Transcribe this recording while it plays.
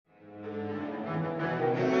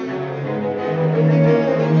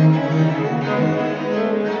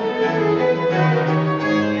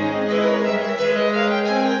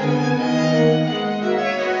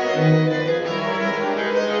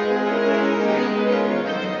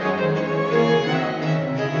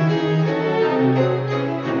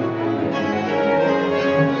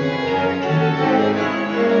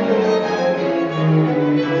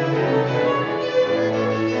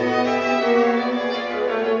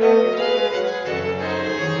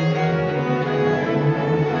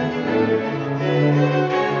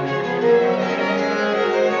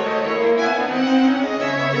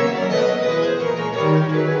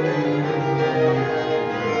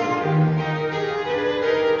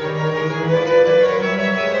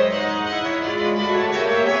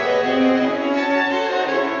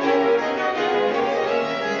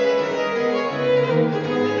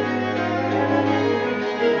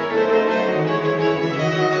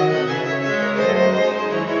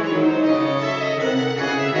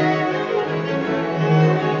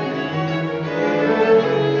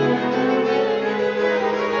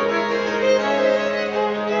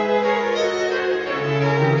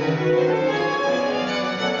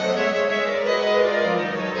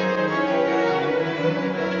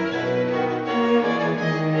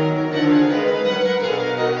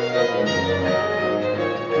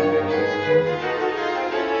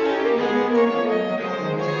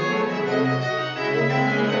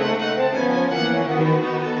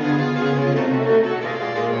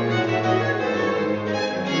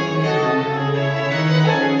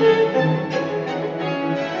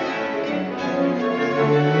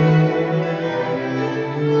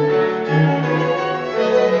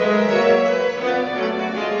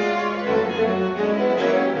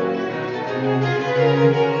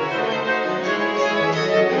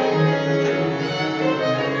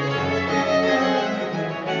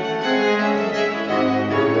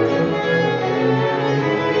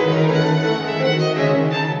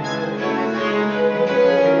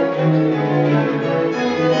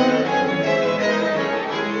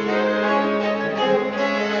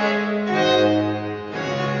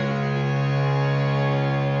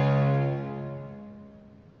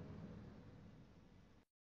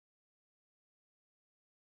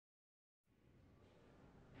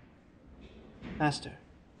Master,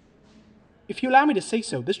 if you allow me to say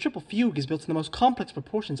so, this triple fugue is built in the most complex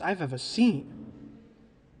proportions I've ever seen.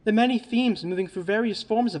 The many themes moving through various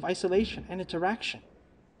forms of isolation and interaction.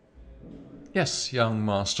 Yes, young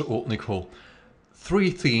Master Ortnickel. 3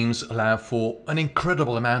 themes allow for an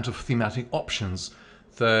incredible amount of thematic options,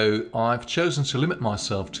 though I've chosen to limit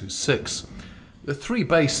myself to 6. The 3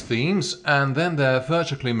 base themes and then their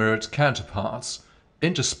vertically mirrored counterparts,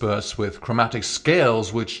 interspersed with chromatic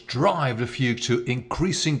scales which drive the fugue to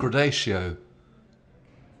increasing gradatio.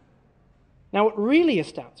 Now what really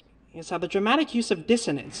astounds me is how the dramatic use of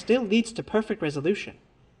dissonance still leads to perfect resolution,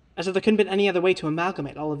 as if there couldn't have been any other way to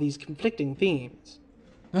amalgamate all of these conflicting themes.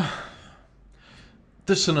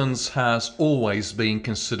 Dissonance has always been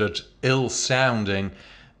considered ill-sounding,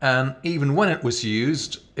 and even when it was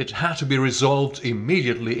used, it had to be resolved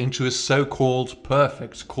immediately into a so-called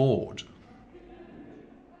perfect chord.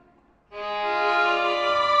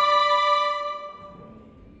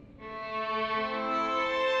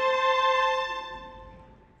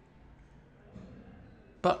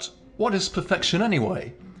 But what is perfection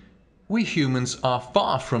anyway? We humans are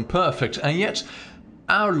far from perfect, and yet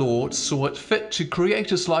our Lord saw it fit to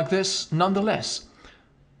create us like this nonetheless.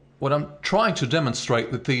 What I'm trying to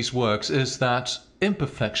demonstrate with these works is that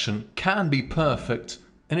imperfection can be perfect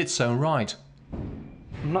in its own right.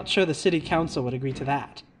 I'm not sure the City Council would agree to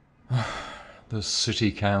that. The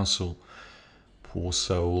City Council. Poor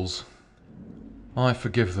souls. I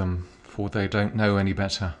forgive them, for they don't know any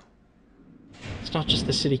better. It's not just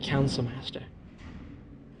the City Council, Master.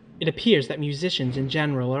 It appears that musicians in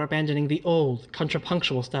general are abandoning the old,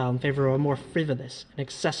 contrapunctual style in favor of a more frivolous and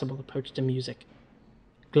accessible approach to music.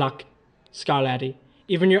 Gluck, Scarlatti,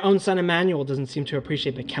 even your own son Emmanuel doesn't seem to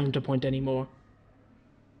appreciate the counterpoint anymore.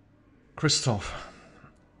 Christoph,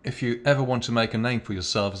 if you ever want to make a name for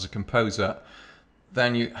yourself as a composer,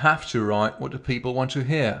 then you have to write what the people want to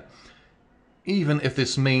hear. Even if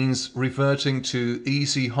this means reverting to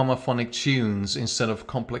easy homophonic tunes instead of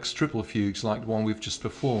complex triple fugues like the one we've just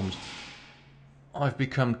performed. I've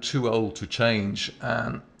become too old to change,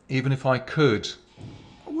 and even if I could,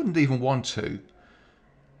 I wouldn't even want to.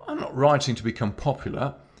 I'm not writing to become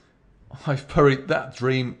popular. I've buried that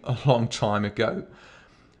dream a long time ago.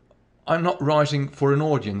 I'm not writing for an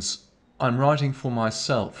audience. I'm writing for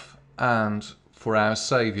myself and for our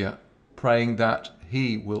Saviour, praying that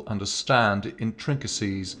He will understand the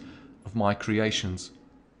intricacies of my creations.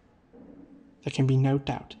 There can be no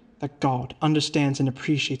doubt that God understands and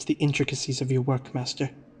appreciates the intricacies of your work, Master.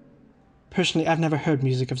 Personally, I've never heard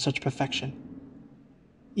music of such perfection.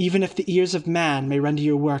 Even if the ears of man may render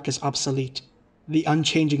your work as obsolete, the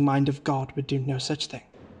unchanging mind of God would do no such thing.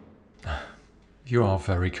 You are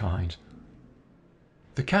very kind.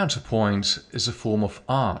 The counterpoint is a form of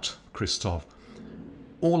art, Christoph.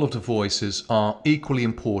 All of the voices are equally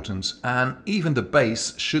important, and even the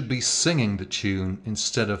bass should be singing the tune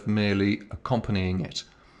instead of merely accompanying it.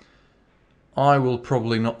 I will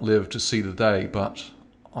probably not live to see the day, but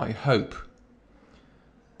I hope,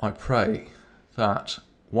 I pray that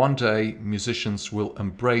one day musicians will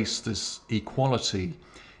embrace this equality,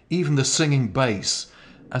 even the singing bass,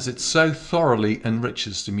 as it so thoroughly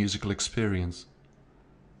enriches the musical experience.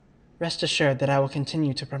 Rest assured that I will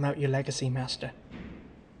continue to promote your legacy, Master.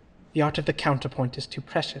 The art of the counterpoint is too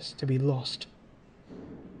precious to be lost.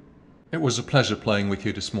 It was a pleasure playing with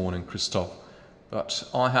you this morning, Christoph, but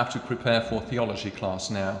I have to prepare for theology class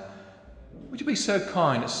now. Would you be so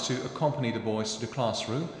kind as to accompany the boys to the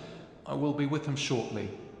classroom? I will be with them shortly.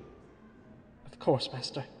 Of course,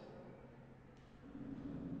 Master.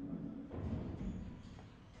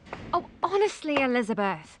 Oh, honestly,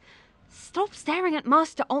 Elizabeth, stop staring at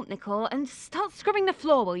Master Ortnickel and start scrubbing the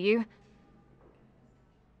floor, will you?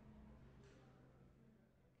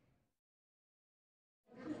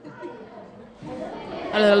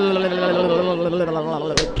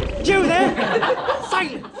 You there?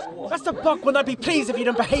 Silence! Master Bach will not be pleased if you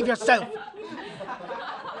don't behave yourself.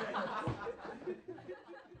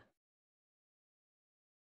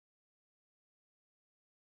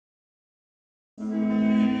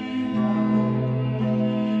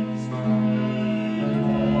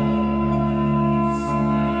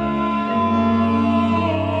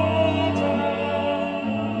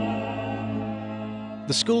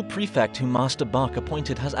 The school prefect whom Master Bach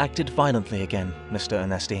appointed has acted violently again, Mr.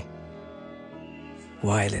 Ernesti.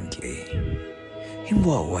 Violently? In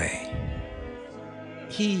what way?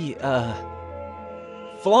 He,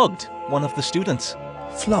 flogged one of the students.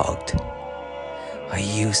 Flogged? Are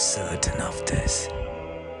you certain of this?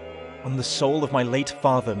 On the soul of my late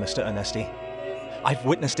father, Mr. Ernesti. I've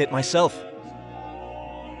witnessed it myself.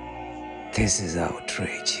 This is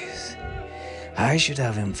outrageous. I should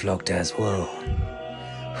have him flogged as well.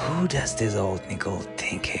 Who does this old Nicol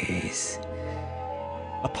think he is?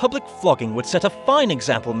 A public flogging would set a fine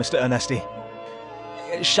example, Mr. Ernesti.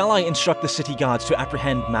 Shall I instruct the city guards to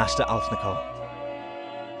apprehend Master Altnicol?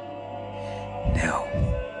 No.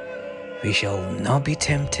 We shall not be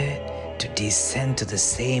tempted to descend to the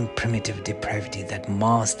same primitive depravity that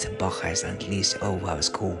Master Bach has unleashed over our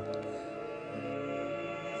school.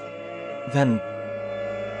 Then,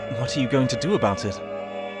 what are you going to do about it?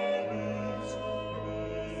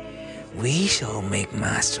 We shall make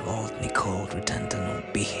Master Altnicol redundant on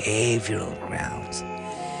behavioral grounds.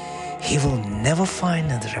 He will never find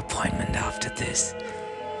another appointment after this,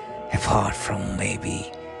 apart from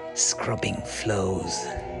maybe scrubbing floors.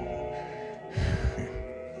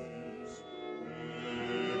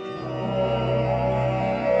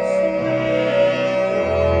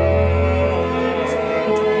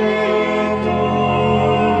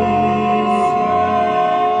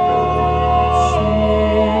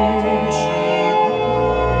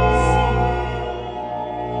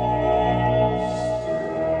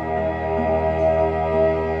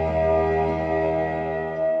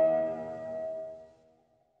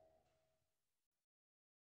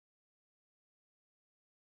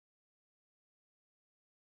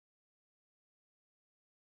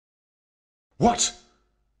 What?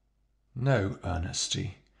 No,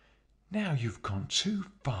 Ernesti. Now you've gone too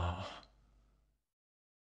far.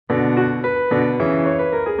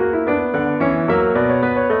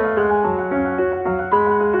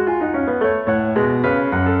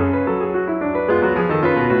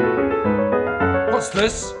 What's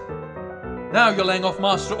this? Now you're laying off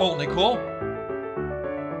Master Altnicol?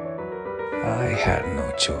 I had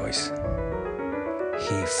no choice.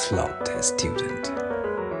 He flogged a student.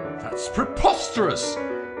 That's preposterous!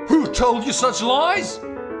 Who told you such lies?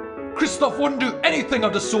 Christoph wouldn't do anything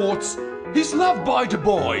of the sorts. He's loved by the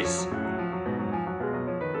boys.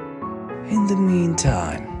 In the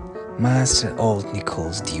meantime, Master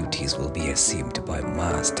Altnicol's duties will be assumed by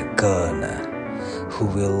Master Gerner, who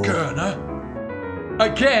will... Gerner?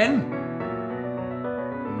 Again?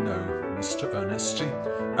 No, Mr. Ernesti.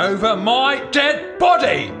 Over my dead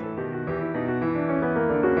body!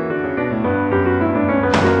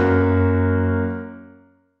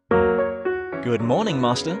 Good morning,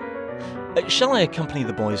 Master. Shall I accompany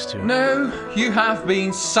the boys to... No, you have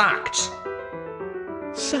been sacked.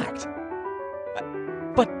 Sacked?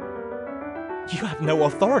 But you have no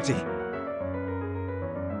authority.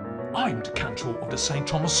 I'm the cantor of the St.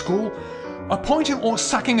 Thomas School. Appointing or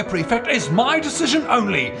sacking a prefect is my decision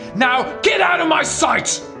only. Now get out of my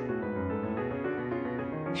sight!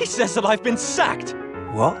 He says that I've been sacked.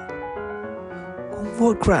 What? On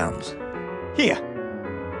what grounds? Here.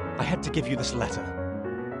 I had to give you this letter.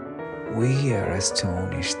 We are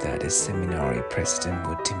astonished that a seminary president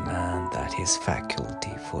would demand that his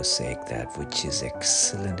faculty forsake that which is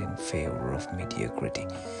excellent in favor of mediocrity.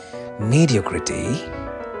 Mediocrity?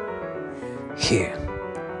 Here,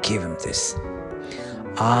 give him this.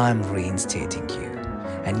 I'm reinstating you,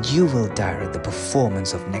 and you will direct the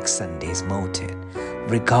performance of next Sunday's Motet,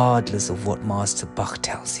 regardless of what Master Bach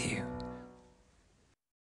tells you.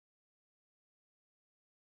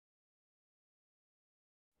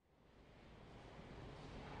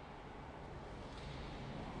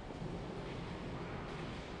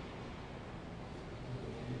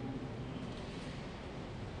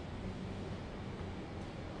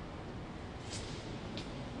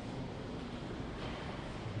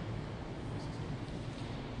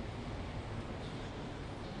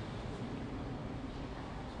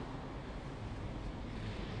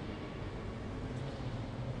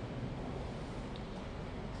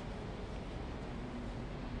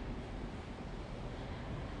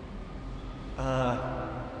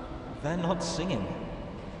 They're not singing,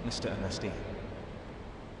 Mr. Ernesti.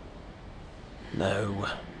 No,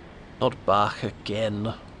 not Bach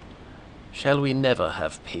again. Shall we never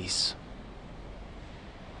have peace?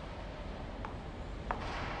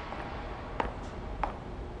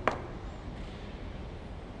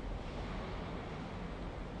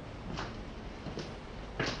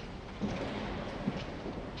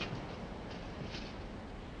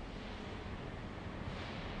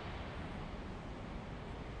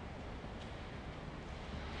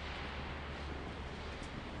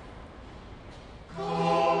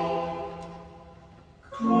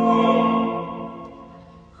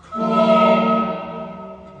 Komm.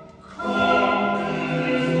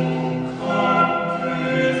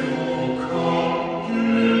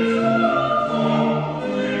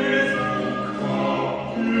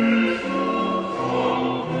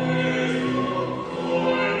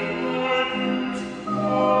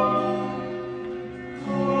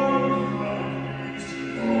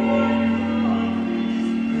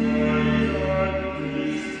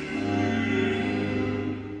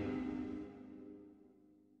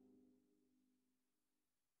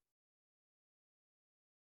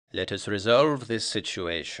 Let us resolve this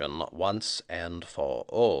situation once and for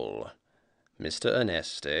all. Mr.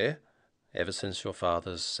 Ernesti, ever since your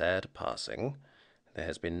father's sad passing, there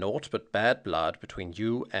has been naught but bad blood between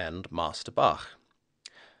you and Master Bach.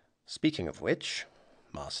 Speaking of which,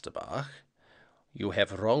 Master Bach, you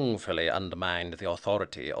have wrongfully undermined the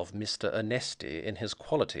authority of Mr. Ernesti in his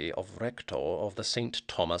quality of rector of the St.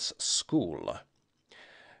 Thomas School.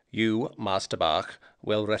 You, Master Bach,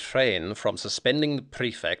 will refrain from suspending the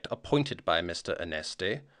prefect appointed by Mr.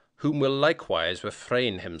 Ernesti, whom will likewise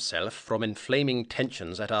refrain himself from inflaming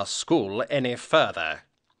tensions at our school any further.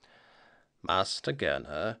 Master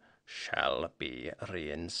Gerner shall be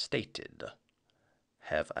reinstated.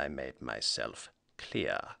 Have I made myself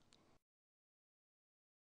clear?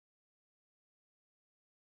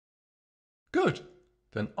 Good.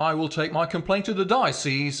 Then I will take my complaint to the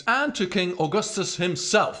diocese and to King Augustus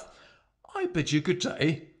himself. I bid you good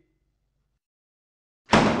day.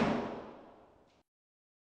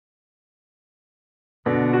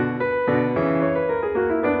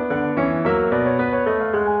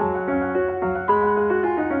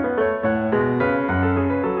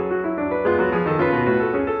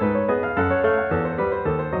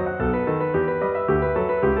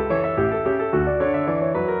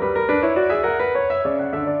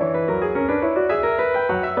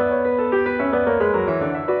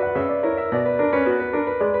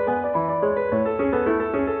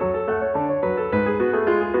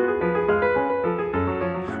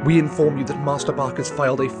 We inform you that Master Bach has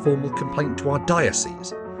filed a formal complaint to our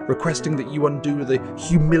diocese, requesting that you undo the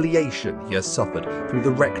humiliation he has suffered through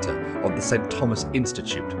the rector of the St. Thomas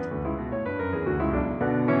Institute.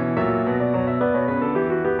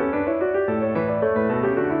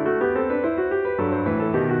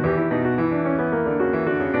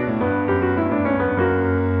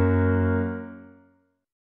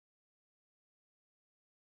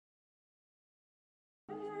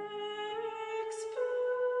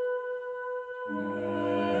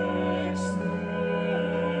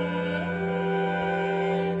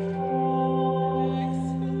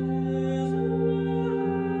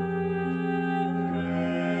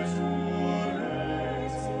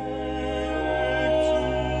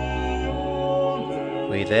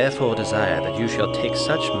 We therefore desire that you shall take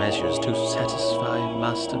such measures to satisfy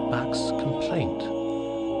Master Bach's complaint,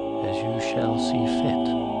 as you shall see fit.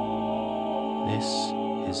 This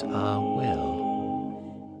is our will.